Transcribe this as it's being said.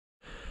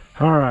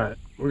All right,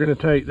 we're going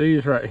to take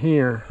these right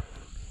here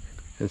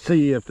and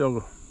see if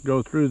they'll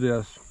go through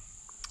this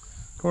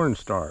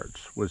cornstarch,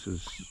 which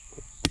is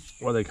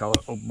what they call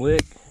it,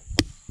 oblique.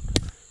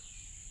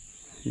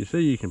 You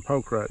see you can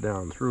poke right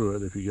down through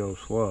it if you go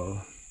slow.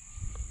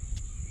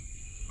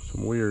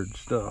 Some weird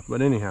stuff,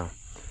 but anyhow,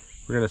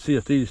 we're going to see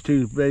if these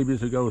two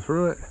babies will go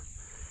through it.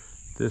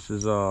 This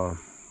is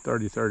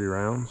 30-30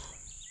 rounds,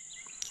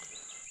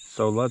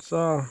 so let's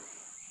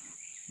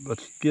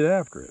get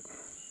after it.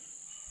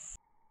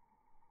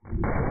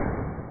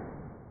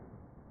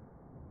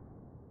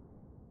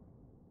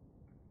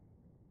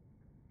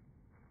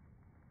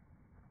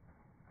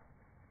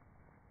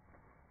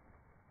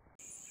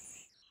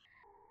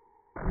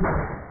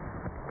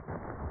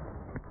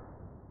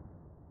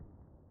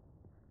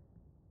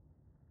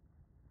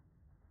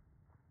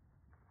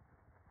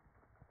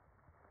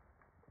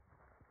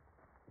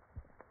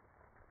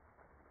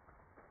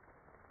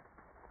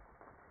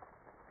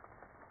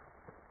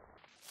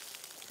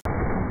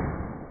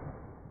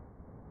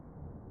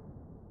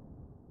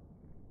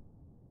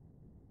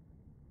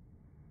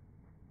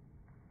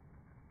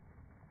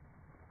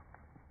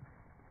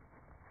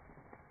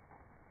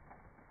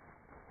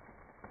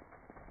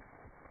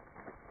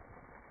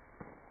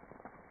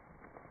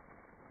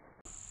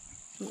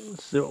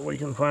 Let's see what we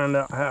can find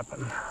out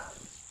happen.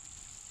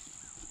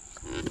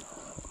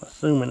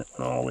 Assuming it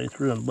went all the way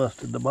through and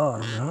busted the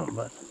bottom out,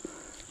 but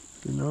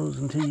who knows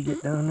until you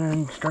get down there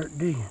and start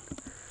digging.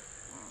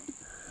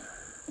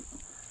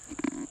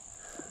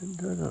 It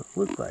doesn't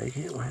look like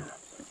it went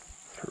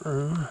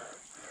through.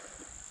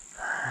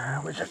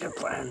 I wish I could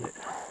find it.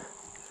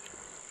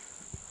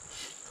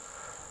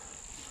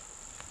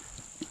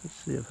 Let's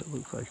see if it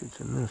looks like it's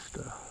in this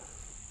stuff.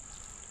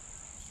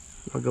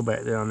 I'll go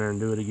back down there and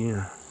do it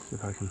again. See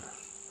if I can.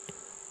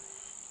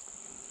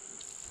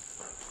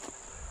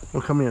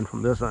 We'll come in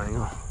from this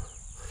angle.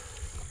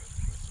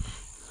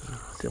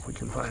 See if we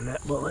can find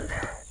that bullet.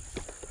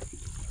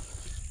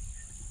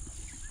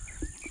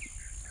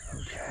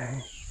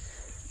 Okay.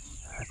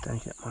 I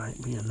think it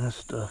might be in this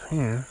stuff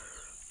here.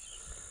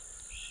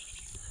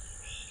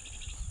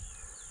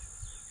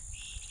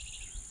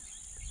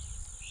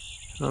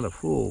 Not a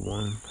full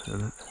one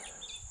in it.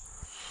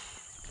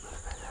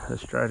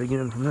 Let's try it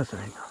again from this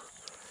angle.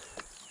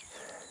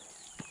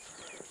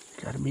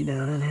 Gotta be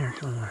down in here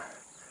somewhere.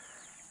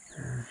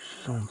 There's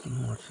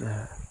something. What's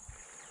that?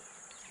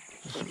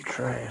 Some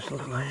trash,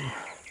 look like.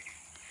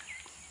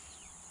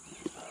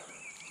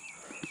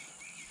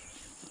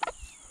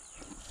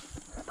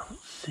 I don't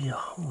see a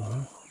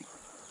hole.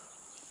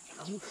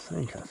 I don't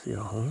think I see a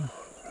hole.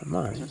 I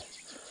might.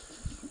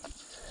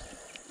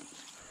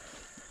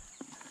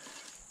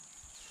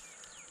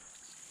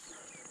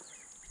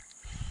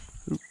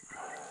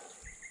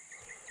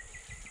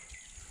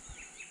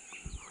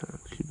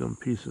 Keep them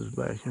pieces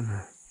back in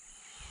there.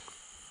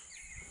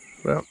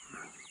 Well,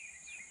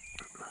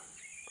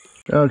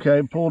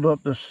 okay, pulled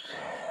up this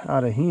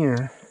out of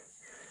here,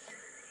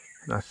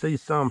 and I see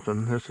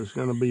something. This is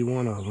going to be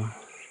one of them.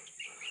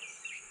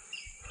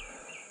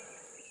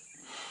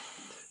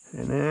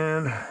 And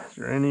then, is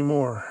there any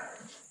more?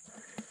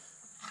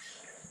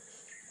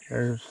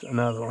 There's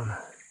another one.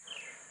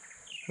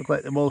 Looks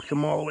like they both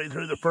come all the way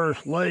through the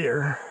first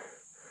layer,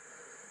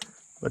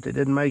 but they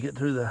didn't make it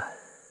through the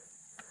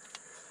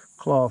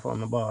cloth on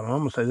the bottom. I'm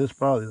gonna say this is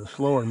probably the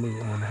slower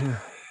moving one here.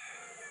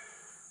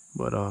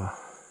 But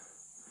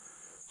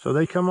so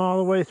they come all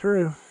the way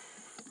through.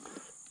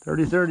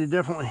 30-30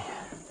 definitely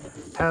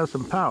has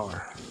some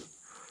power.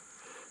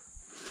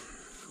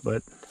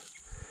 But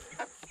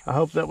I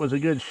hope that was a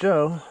good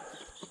show.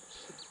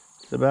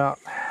 It's about,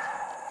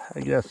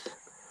 I guess,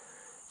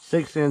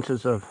 6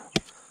 inches of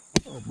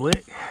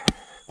oblique.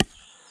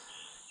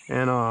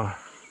 And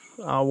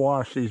I'll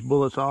wash these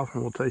bullets off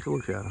and we'll take a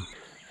look at them.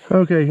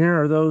 Okay, here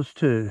are those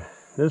two.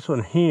 This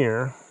one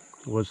here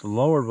was the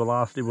lower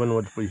velocity one,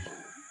 which we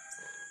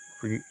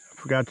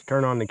forgot to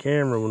turn on the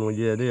camera when we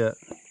did it.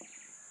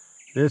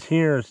 This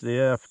here is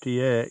the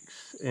FTX,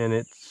 and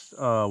it's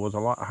was a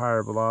lot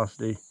higher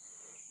velocity.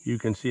 You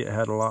can see it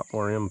had a lot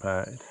more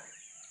impact,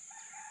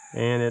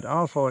 and it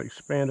also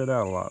expanded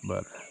out a lot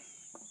better.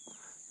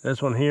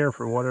 This one here,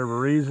 for whatever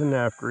reason,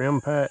 after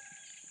impact,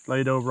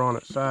 laid over on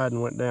its side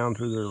and went down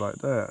through there like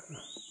that.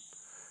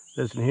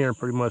 This one here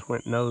pretty much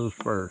went nose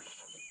first.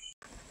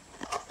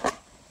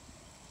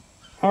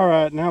 All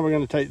right, now we're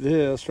going to take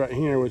this right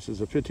here, which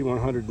is a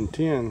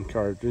 5110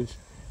 cartridge,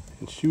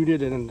 and shoot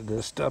it into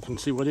this stuff and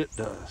see what it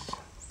does.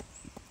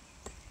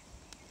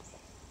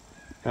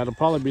 That'll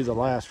probably be the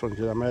last one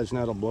because I imagine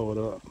that'll blow it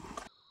up.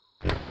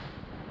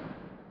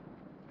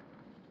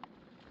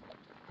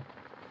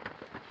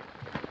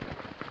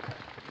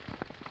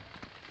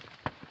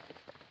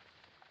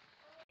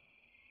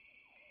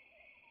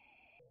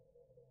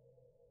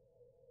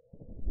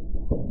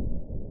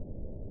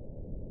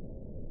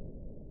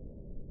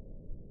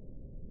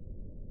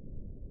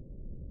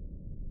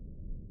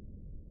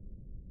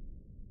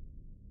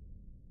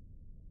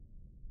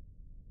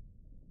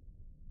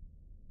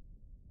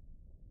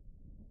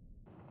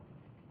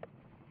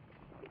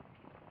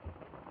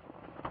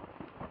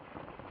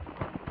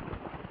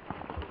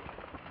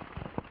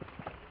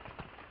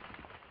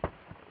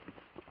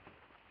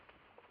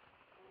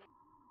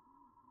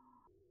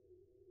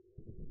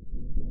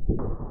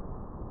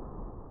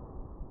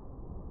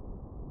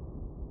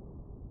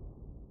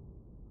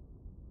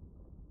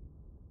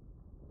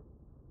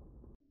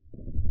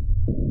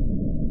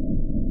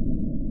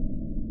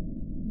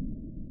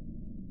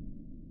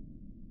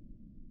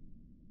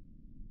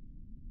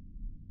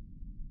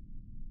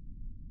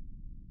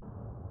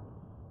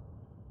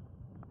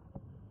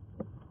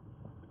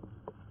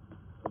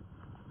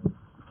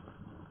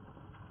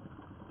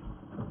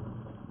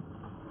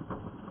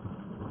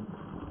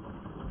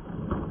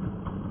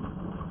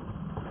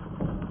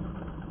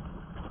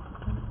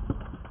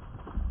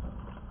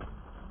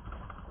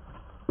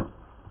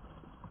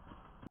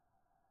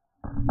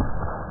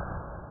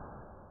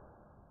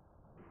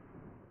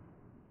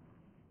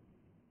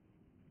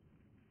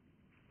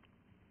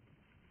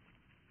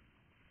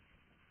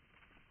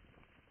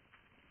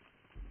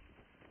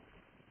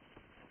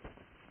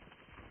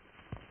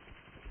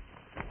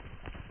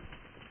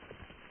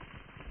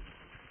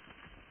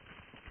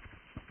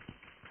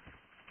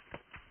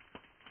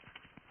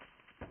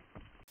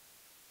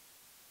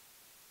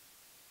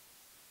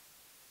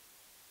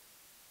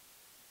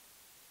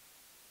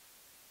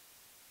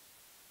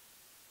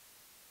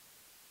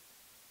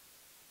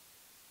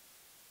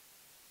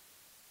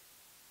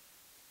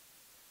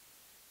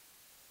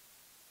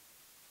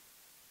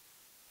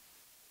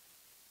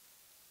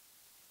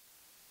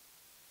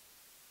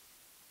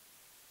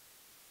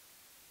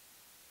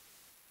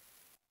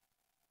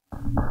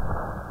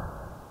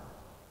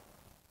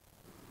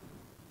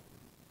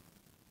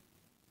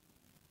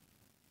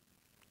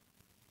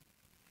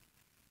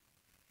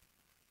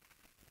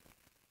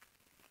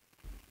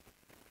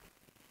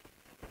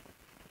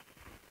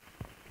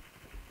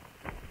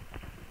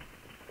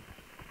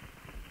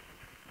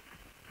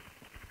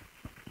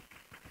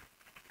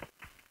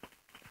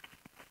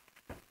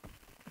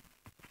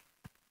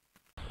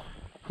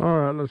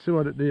 Alright, let's see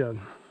what it did.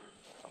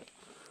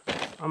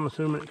 I'm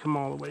assuming it come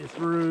all the way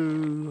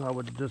through. I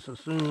would just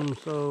assume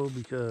so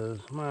because,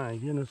 my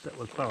goodness, that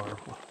was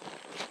powerful.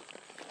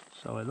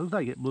 So it looks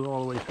like it blew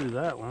all the way through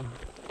that one.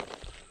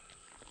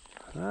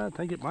 I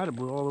think it might have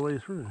blew all the way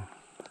through.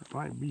 It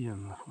might be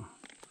in this one.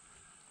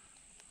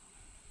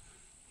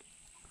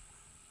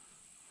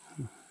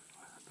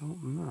 I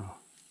don't know.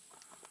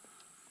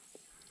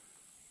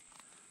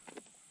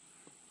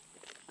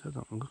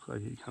 Doesn't look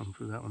like it come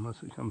through that one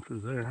unless it come through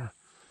there.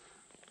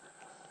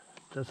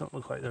 Doesn't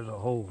look like there's a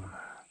hole.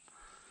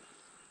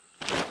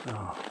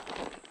 So,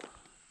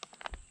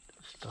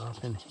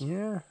 stop in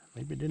here.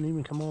 Maybe it didn't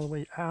even come all the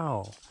way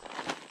out.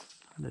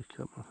 I just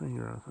cut my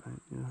finger, I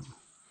think.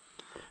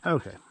 Yeah.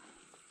 Okay.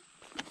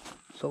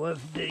 So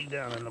let's dig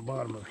down in the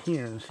bottom of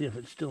here and see if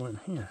it's still in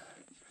here.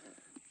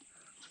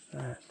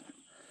 That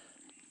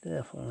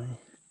definitely.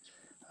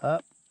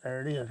 Up,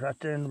 there it is, right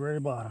there in the very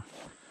bottom.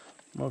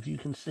 I don't know if you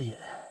can see it.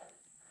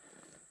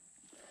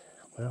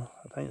 Well,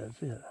 I think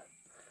that's it. See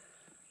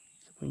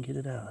if we can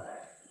get it out of there.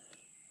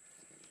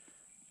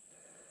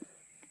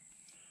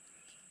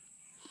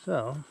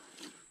 So,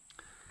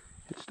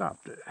 it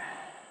stopped it.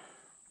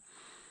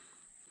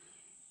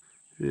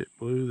 It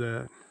blew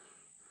that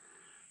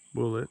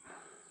bullet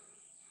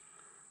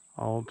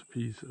all to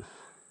pieces.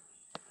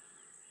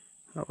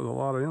 That was a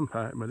lot of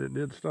impact, but it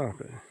did stop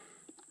it.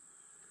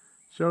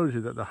 Shows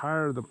you that the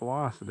higher the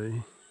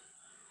velocity,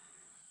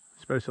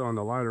 especially on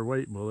the lighter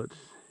weight bullets,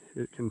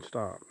 it can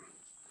stop.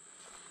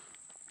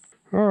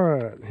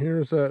 Alright,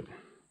 here's that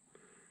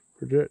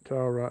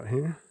projectile right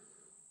here.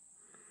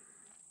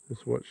 This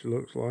is what she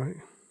looks like.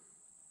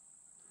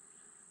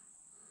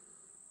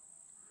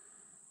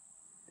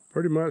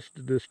 Pretty much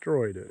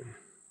destroyed it.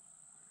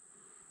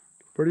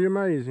 Pretty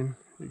amazing.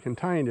 It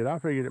contained it. I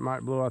figured it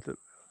might blow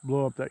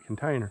up that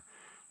container.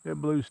 It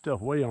blew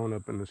stuff way on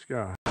up in the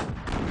sky.